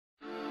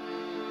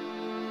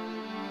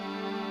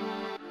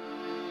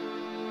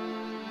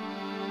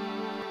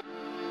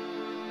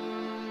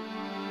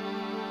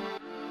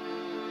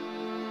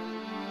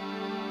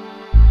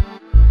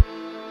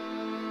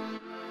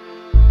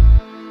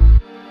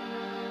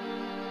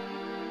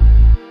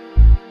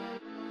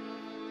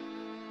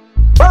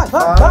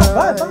5.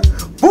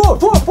 4.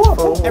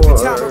 Every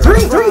time 3.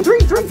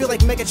 I feel like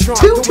Megatron.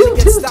 2.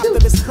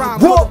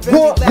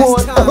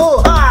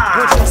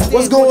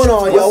 What's going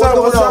on, yo? What's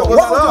going on?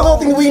 Welcome to the little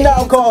thing we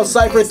now call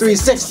Cipher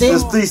 360.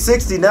 It's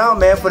 360 now,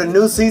 man, for the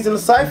new season of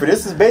Cipher.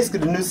 This is basically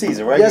the new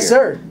season, right? Yes,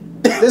 here. sir.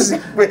 This is,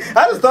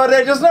 I just thought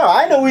that just now.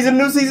 I know he's in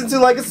new season 2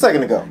 like a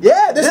second ago.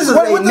 yeah, this is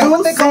what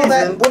they call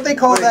that. What they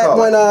call that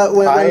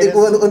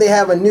when they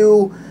have a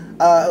new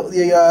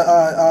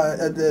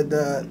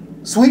the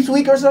sweeps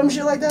week or some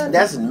shit like that.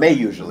 That's in May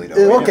usually,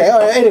 though. Okay,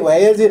 all right.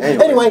 Anyway,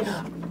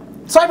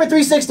 Cipher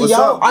 360,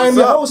 y'all. I am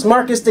your host,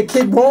 Marcus the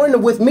Kid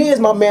Warren. With me is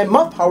my man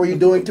Muff. How are you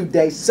doing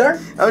today, sir?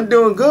 I'm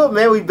doing good,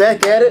 man. We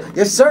back at it.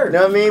 Yes, sir. You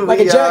know what I mean?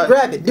 Like a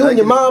jackrabbit, doing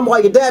your mom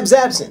while your dad's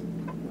absent.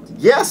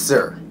 Yes,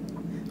 sir.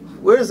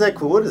 Where is that?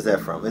 What is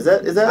that from? Is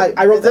that?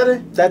 I wrote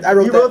that. I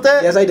wrote you that. wrote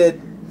that? Yes, I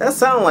did. That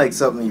sounds like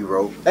something you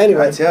wrote.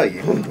 Anyway, I tell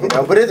you,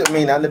 but I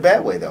mean, not in a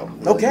bad way though.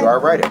 Okay. You are a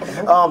writer.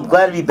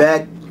 Glad to be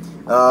back.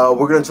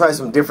 We're gonna try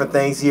some different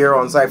things here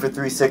on Cipher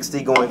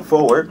 360 going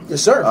forward.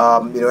 Yes, sir.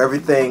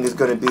 Everything is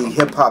going to be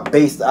hip hop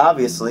based,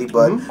 obviously.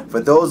 But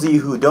for those of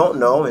you who don't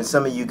know, and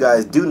some of you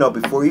guys do know,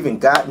 before we even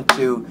got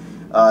into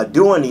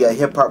doing the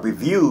hip hop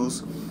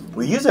reviews,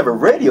 we used to have a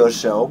radio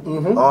show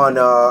on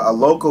a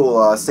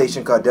local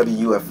station called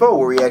WUFO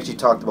where we actually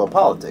talked about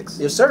politics.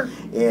 Yes, sir.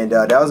 And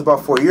that was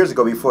about 4 years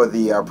ago, before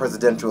the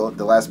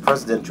last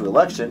presidential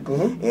election.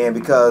 And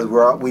because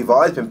we've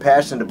always been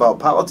passionate about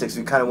politics,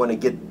 we kind of want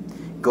to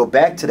go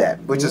back to that,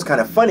 which is kind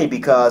of funny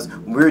because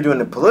when we were doing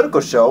the political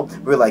show,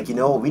 we were like, you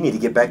know, we need to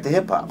get back to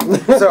hip hop.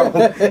 So,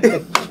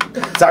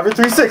 Cipher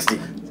 360.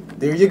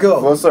 There you go.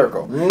 Full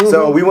circle.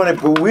 So we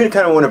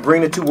kind of want to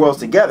bring the two worlds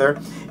together,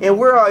 and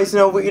we're always,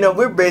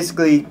 we're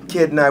basically,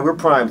 Kid and I, we're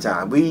prime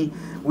time.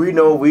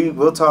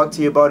 We'll talk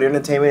to you about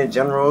entertainment in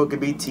general. It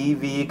could be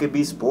TV, it could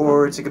be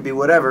sports, it could be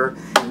whatever,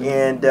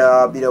 and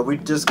we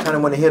just kind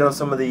of want to hit on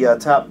some of the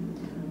top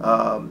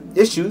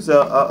issues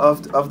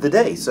of the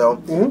day.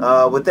 So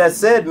with that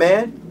said,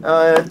 man,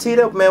 teed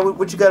up, man,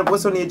 what you got?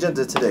 What's on the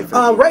agenda today?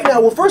 Right now,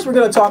 well, first we're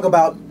going to talk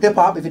about hip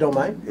hop, if you don't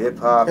mind. Hip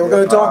hop. And we're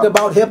going to talk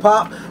about hip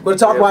hop. We're going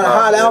to talk about a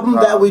hot album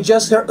that we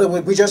just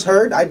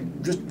heard. I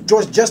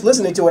just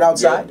listening to it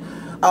outside.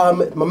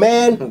 Yep. My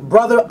man,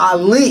 Brother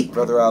Ali.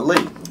 Brother Ali.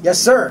 Yes,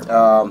 sir.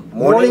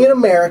 Mourning in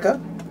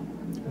America.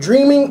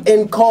 Dreaming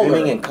in Color.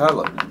 Dreaming in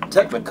Color.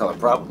 Technicolor,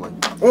 probably.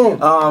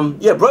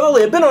 Yeah, Brother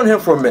Ali, I've been on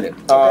him for a minute.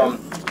 Okay.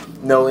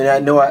 No, and I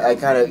know I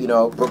kind of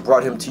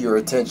brought him to your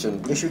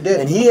attention. Yes, you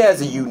did. And he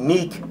has a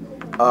unique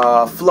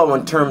flow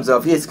in terms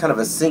of, he has kind of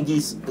a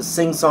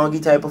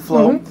sing-songy type of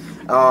flow.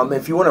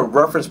 If you want a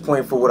reference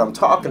point for what I'm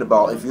talking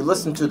about, if you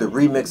listen to the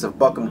remix of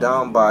Buck 'Em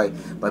Down by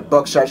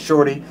Buckshot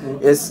Shorty,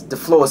 the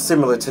flow is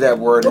similar to that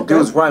word. The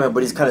dude's rhyming,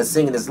 but he's kind of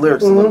singing his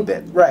lyrics a little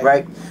bit.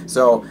 Right?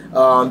 So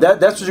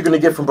that's what you're going to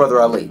get from Brother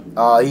Ali.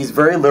 He's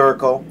very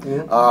lyrical,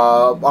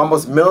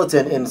 almost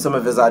militant in some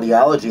of his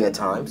ideology at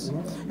times.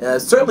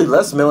 Certainly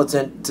less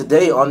militant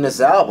today on this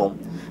album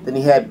than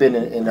he had been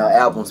in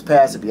albums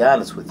past, to be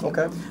honest with you.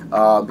 Okay.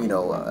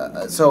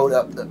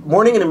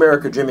 Mourning in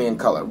America, Dreaming in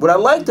Color. What I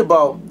liked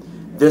about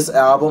this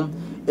album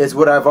is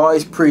what I've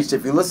always preached.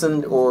 If you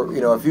listen, or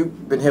if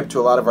you've been hip to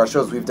a lot of our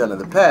shows we've done in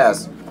the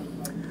past,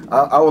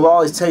 I will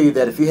always tell you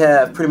that if you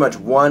have pretty much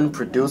one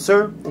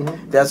producer,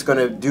 that's going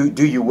to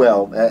do you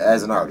well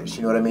as an artist.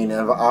 You know what I mean?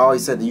 And I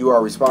always said that you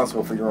are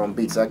responsible for your own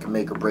beats. That can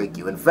make or break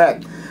you. In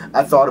fact,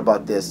 I thought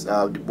about this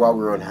while we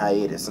were on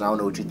hiatus, and I don't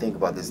know what you think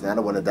about this. And I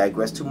don't want to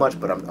digress too much,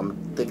 but I'm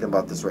thinking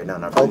about this right now,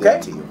 and I'll bring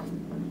it to you.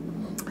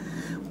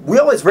 We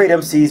always rate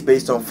MCs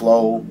based on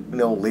flow,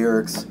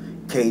 lyrics,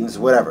 cadence,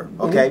 whatever.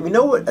 Okay, you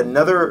know what?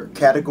 Another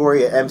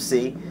category of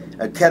MC,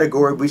 a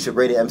category we should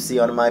rate an MC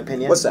on, in my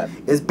opinion. What's that?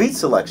 Is beat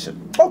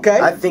selection. Okay.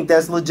 I think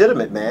that's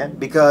legitimate, man,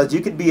 because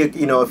you could be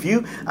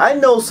I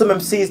know some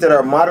MCs that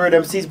are moderate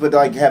MCs, but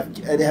like have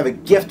a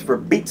gift for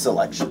beat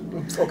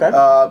selection. Okay.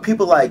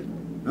 People like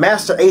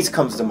Master Ace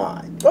comes to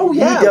mind. Oh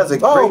yeah. He does a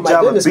great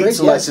job of beat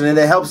selection, and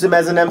it helps him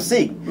as an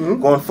MC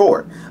going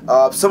forward.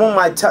 Some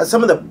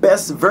of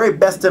the very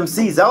best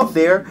MCs out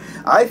there,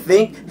 I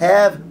think,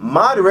 have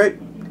moderate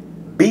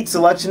beat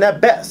selection at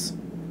best.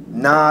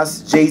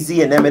 Nas,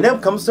 Jay-Z, and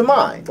Eminem comes to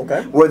mind.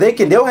 Okay. Where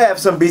they'll have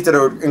some beats that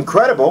are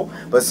incredible,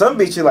 but some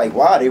beats you're like,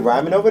 wow, they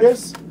rhyming over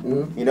this?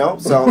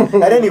 So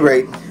at any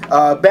rate,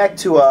 back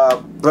to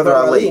Brother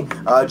Ali.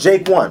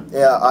 Jake One.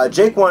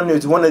 Jake One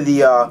is one of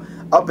the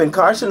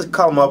I shouldn't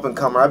call him up and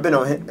comer. I've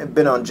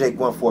been on Jake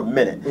One for a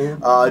minute.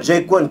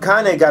 Jake One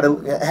kind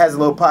of has a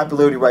little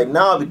popularity right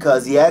now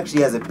because he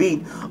actually has a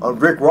beat on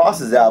Rick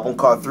Ross's album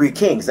called Three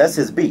Kings. That's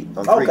his beat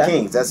on Three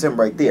Kings. That's him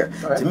right there.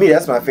 To me,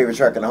 that's my favorite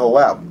track in the whole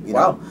album. You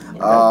know?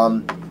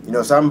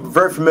 So I'm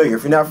very familiar.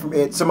 If you're not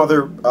from some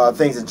other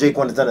things that Jake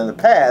One has done in the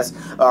past,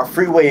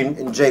 Freeway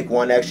and Jake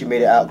One actually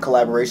made a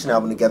collaboration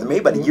album together, maybe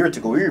about a year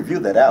ago. We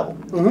reviewed that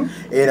album.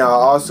 And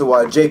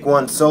also Jake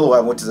One's solo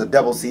album, which is a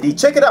double CD.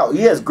 Check it out.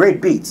 He has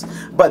great beats.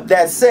 But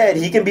that said,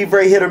 he can be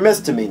very hit or miss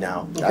to me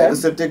now. I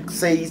don't have to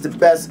say he's the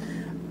best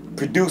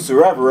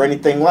producer ever or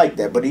anything like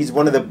that, but he's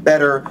one of the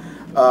better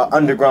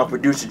underground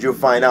producers you'll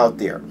find out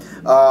there.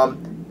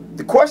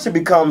 The question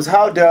becomes,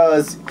 how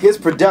does his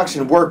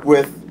production work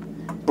with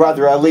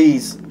Brother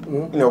Ali's,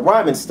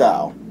 rhyming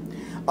style?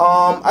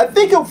 I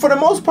think for the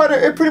most part,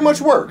 it pretty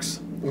much works.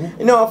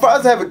 You know, if I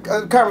was to have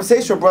a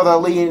conversation with Brother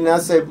Ali and I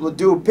said, well,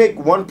 dude, pick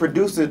one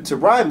producer to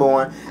rhyme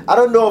on, I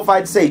don't know if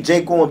I'd say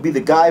Jake One would be the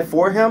guy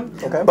for him.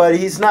 Okay. But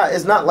it's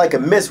not like a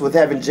miss with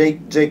having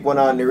Jake One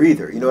on there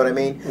either. You know what I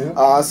mean?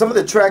 Some of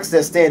the tracks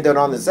that stand out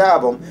on this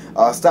album,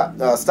 Stop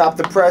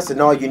the Press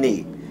and All You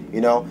Need.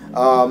 You know,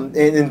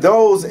 and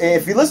those, and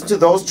if you listen to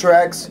those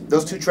tracks,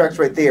 those two tracks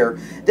right there,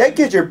 that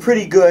gives you a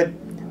pretty good.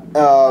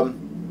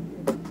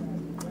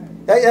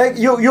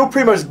 You'll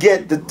pretty much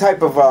get the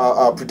type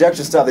of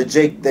production style that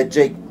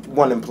Jake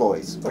One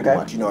employs, pretty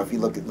much. You know, if you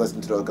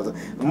listen to those, because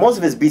most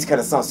of his beats kind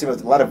of sound similar,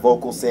 a lot of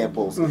vocal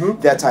samples,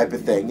 that type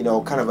of thing. You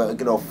know, kind of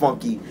a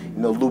funky,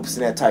 loops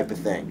and that type of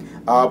thing.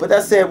 But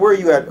that said, where are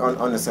you at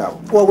on this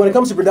album? Well, when it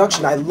comes to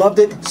production, I loved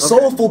it.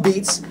 Soulful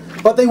beats,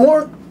 but they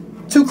weren't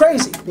too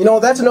crazy. You know,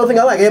 that's another thing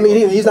I like. I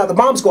mean, he's not the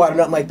Bomb Squad or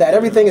nothing like that.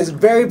 Everything is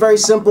very, very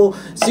simple.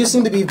 Just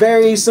seem to be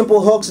very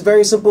simple hooks,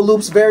 very simple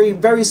loops, very,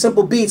 very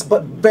simple beats,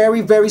 but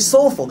very, very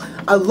soulful.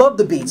 I love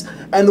the beats.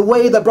 And the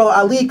way that Brother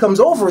Ali comes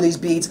over these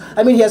beats,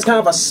 I mean, he has kind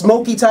of a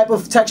smoky type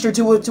of texture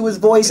to his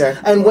voice.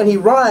 And when he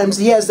rhymes,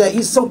 he has that.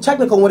 He's so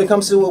technical when it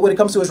comes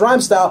to his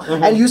rhyme style.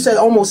 And you said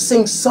almost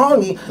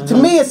sing-songy. To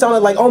me, it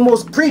sounded like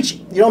almost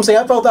preaching. You know what I'm saying?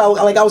 I felt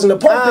like I was in the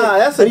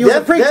pulpit. He was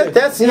preaching.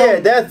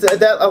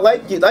 I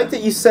like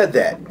that you said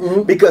that.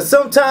 Because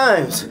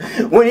sometimes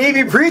when he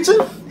be preaching,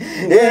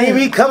 and he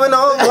be coming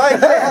on like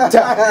that.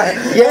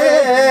 He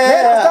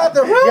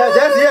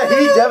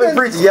definitely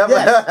preaching.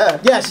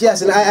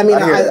 Yes. And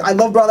I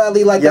love Brother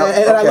Ali like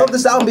that, and I love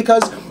this album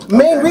because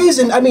main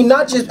reason,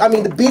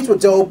 the beats were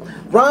dope,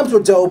 rhymes were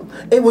dope,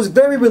 it was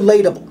very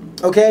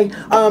relatable. Okay,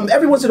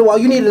 every once in a while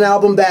you need an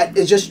album that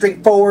is just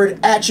straightforward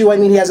at you. I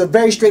mean, he has a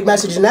very straight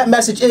message, and that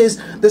message is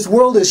this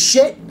world is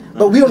shit.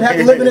 But we don't have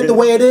to live in it the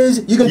way it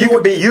is. You can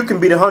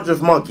be the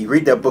 100th monkey.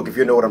 Read that book if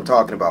you know what I'm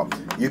talking about.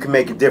 You can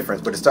make a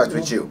difference, but it starts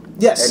with you.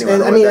 Yes,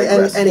 anyway,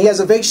 and he has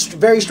a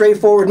very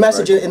straightforward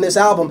message in this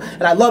album,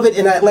 and I love it.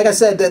 And like I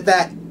said,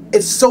 that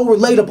it's so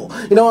relatable.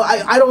 You know,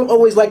 I don't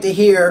always like to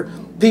hear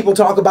people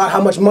talk about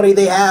how much money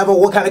they have or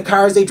what kind of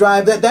cars they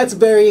drive. It's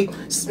very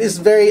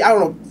I don't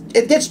know.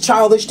 It gets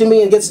childish to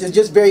me and it's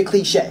just very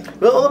cliche.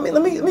 Well,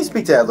 let me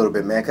speak to that a little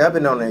bit, man. 'Cause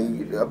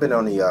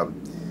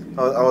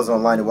I was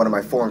online in one of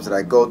my forums that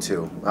I go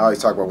to. I always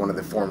talk about one of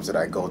the forums that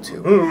I go to.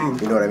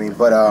 You know what I mean?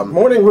 But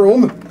Mourning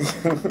Room.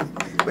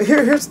 But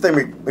here's the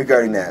thing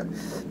regarding that.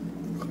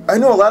 I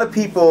know a lot of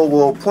people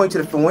will point to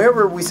the film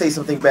whenever we say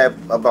something bad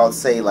about,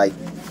 say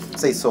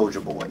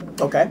Soulja Boy.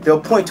 Okay. They'll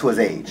point to his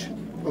age.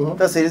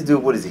 They'll say, this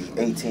dude, what is he?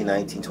 18,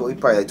 19, 20,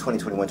 probably like 20,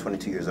 21,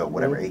 22 years old,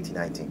 whatever, 18,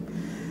 19.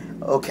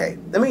 Okay.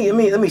 Let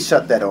me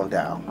shut that on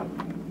down.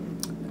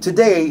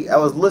 Today I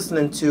was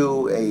listening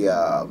to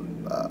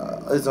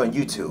it's on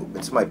YouTube,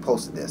 and somebody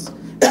posted this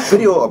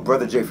video of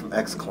Brother J from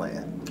X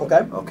Clan.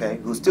 Okay,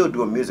 who's still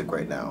doing music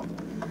right now.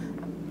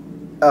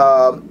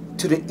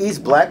 To the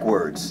East Black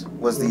Words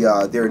was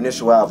their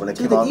initial album that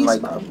came out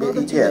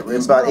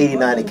about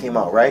 89. It came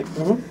out, right?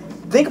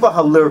 Think about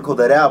how lyrical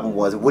that album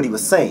was and what he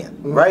was saying,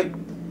 right?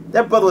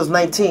 That brother was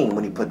 19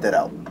 when he put that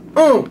out.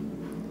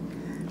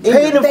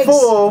 Paid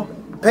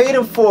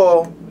in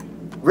full.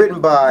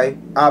 Written by,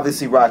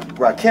 obviously,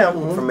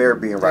 Rakim from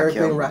Arabian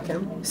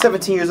Rakim.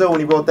 17 years old when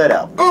he wrote that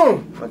out.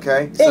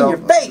 Okay? In your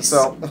face!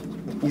 So,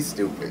 he's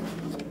stupid.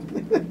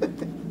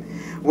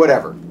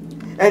 Whatever.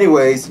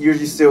 Anyways, you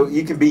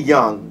can be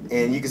young,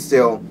 and you can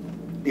still,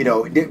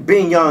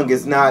 being young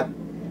is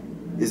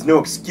no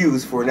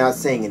excuse for not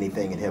saying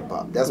anything in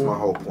hip-hop. That's my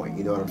whole point,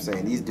 you know what I'm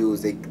saying? These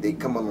dudes, they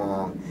come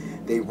along,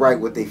 they write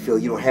what they feel.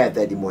 You don't have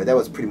that anymore. That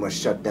was pretty much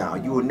shut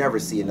down. You will never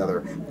see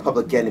another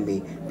Public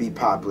Enemy be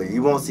popular.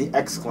 You won't see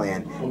X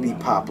Clan be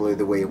popular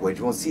the way it was.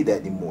 You won't see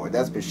that anymore.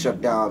 That's been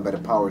shut down by the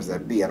powers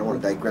that be. I don't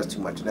want to digress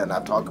too much on that, and I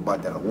talk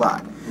about that a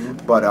lot.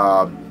 But,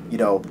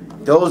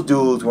 those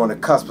dudes were on the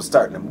cusp of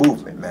starting a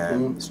movement,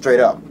 man. Straight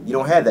up. You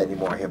don't have that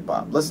anymore in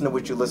hip-hop. Listen to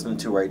what you're listening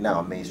to right now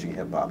in mainstream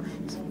hip-hop.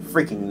 It's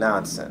freaking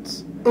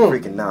nonsense.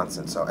 Freaking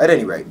nonsense. So, at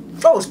any rate.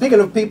 Oh, speaking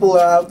of people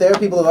out there,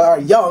 people that are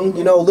young,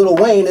 Lil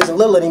Wayne isn't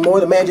little anymore.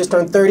 The man just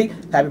turned 30.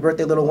 Happy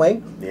birthday, Lil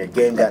Wayne. Yeah,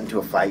 Game got into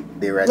a fight.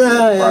 They were at the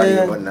party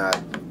and whatnot.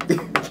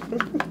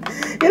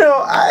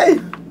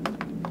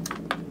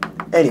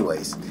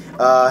 Anyways.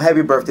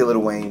 Happy birthday, Lil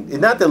Wayne. It's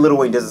not that Lil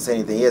Wayne doesn't say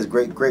anything. He has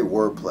great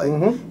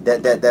wordplay.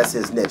 That's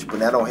his niche.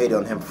 But I don't hate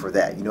on him for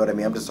that. You know what I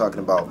mean? I'm just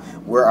talking about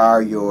where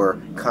are your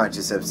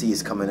conscious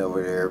MCs coming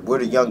over there? Where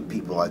the young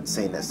people are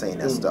saying that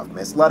stuff, man.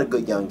 It's a lot of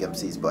good young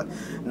MCs, but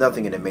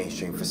nothing in the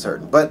mainstream for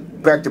certain.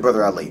 But back to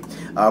Brother Ali.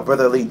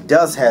 Brother Ali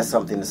does have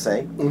something to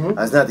say.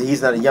 It's not that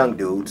he's not a young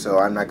dude, so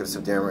I'm not going to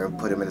sit there and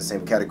put him in the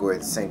same category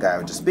as the same guy I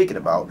was just speaking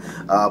about.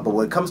 But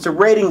when it comes to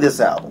rating this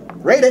album,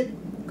 rate it.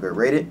 Good,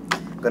 rate it.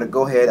 Gonna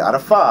go ahead out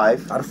of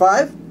 5. Out of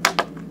 5?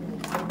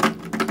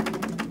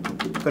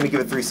 Gonna give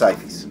it 3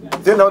 Cyphies.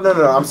 No,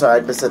 I'm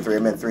sorry. I said 3. I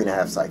meant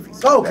 3.5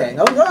 ciphers. Okay.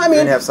 I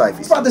mean, 3.5 ciphers.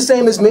 it's about the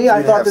same as me.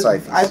 I thought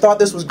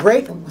this was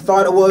great. I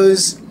thought it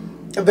was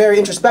very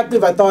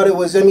introspective. I thought it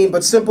was,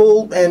 but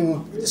simple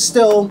and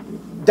still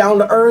down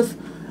to earth.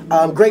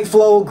 Great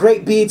flow,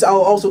 great beats.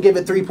 I'll also give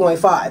it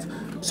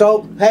 3.5.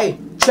 So, hey,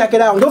 check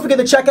it out. And don't forget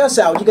to check us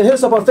out. You can hit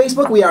us up on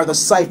Facebook. We are the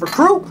Cipher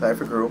Crew.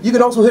 Cipher Crew. You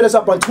can also hit us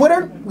up on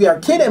Twitter. We are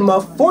Kid and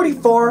Muff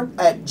 44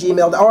 at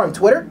gmail.com on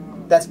Twitter.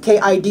 That's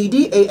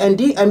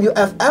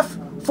KIDDANDMUFF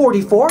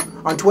 44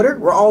 on Twitter.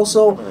 We're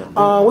also,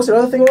 what's the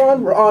other thing we're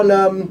on? We're on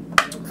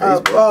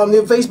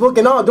Facebook.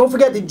 And don't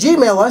forget to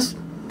Gmail us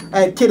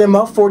at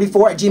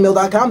kidandmuff44 at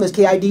gmail.com. That's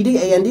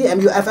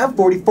KIDDANDMUFF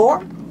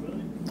 44.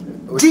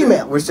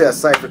 Gmail. We're still a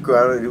Cipher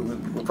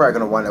Crew. We're probably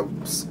gonna want to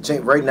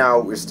change. Right now,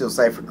 we're still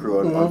Cipher Crew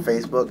on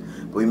Facebook,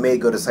 but we may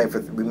go to Cipher.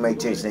 We might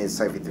change the name to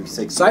Cipher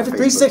 360. Cipher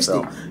 360.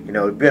 So,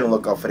 be on the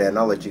lookout for that, and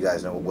I'll let you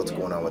guys know what's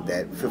going on with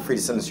that. Feel free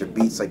to send us your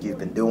beats like you've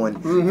been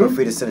doing. Feel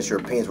free to send us your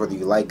opinions, whether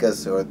you like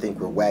us or think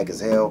we're whack as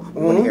hell.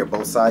 We want to hear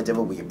both sides of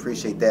it. We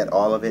appreciate that,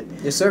 all of it.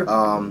 Yes, sir.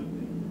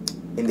 And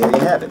there you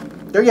have it.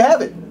 There you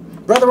have it,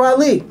 Brother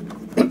Ali.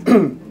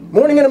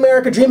 Morning in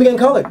America, dreaming in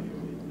color.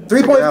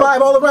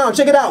 3.5 all around.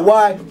 Check it out.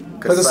 Why?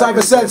 Because the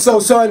Cipher said so,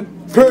 son.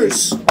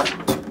 Peace.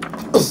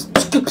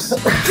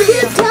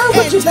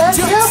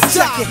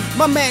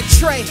 My man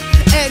Trey,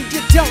 and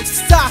you don't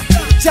stop.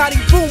 Johnny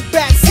Boom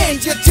Bats,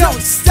 and you don't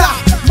stop.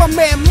 My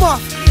man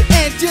Muff,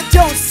 and you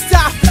don't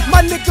stop.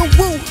 My nigga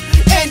Woo,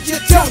 and you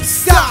don't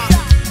stop.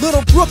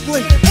 Little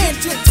Brooklyn, and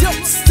you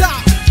don't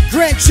stop.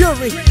 Grand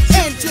Jury,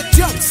 and you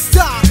don't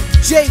stop.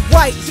 Jay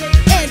White,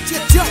 and you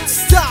don't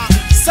stop.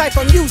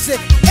 Cipher music,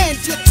 and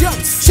you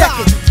don't stop.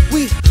 Check it.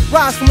 We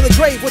rise from the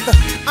grave with the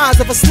eyes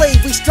of a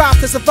slave. We strive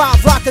to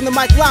survive, rocking the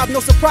mic loud, no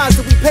surprise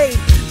that we paid.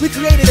 We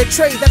created a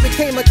trade that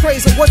became a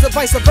craze, or was it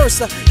vice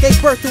versa? Gave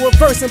birth to a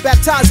verse and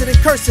baptized it in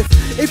cursive.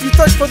 If you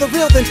thirst for the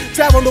real, then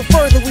travel no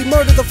further. We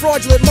murder the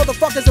fraudulent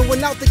motherfuckers and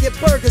went out to get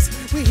burgers.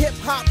 We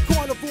hip-hop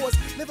carnivores,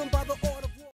 living by the order.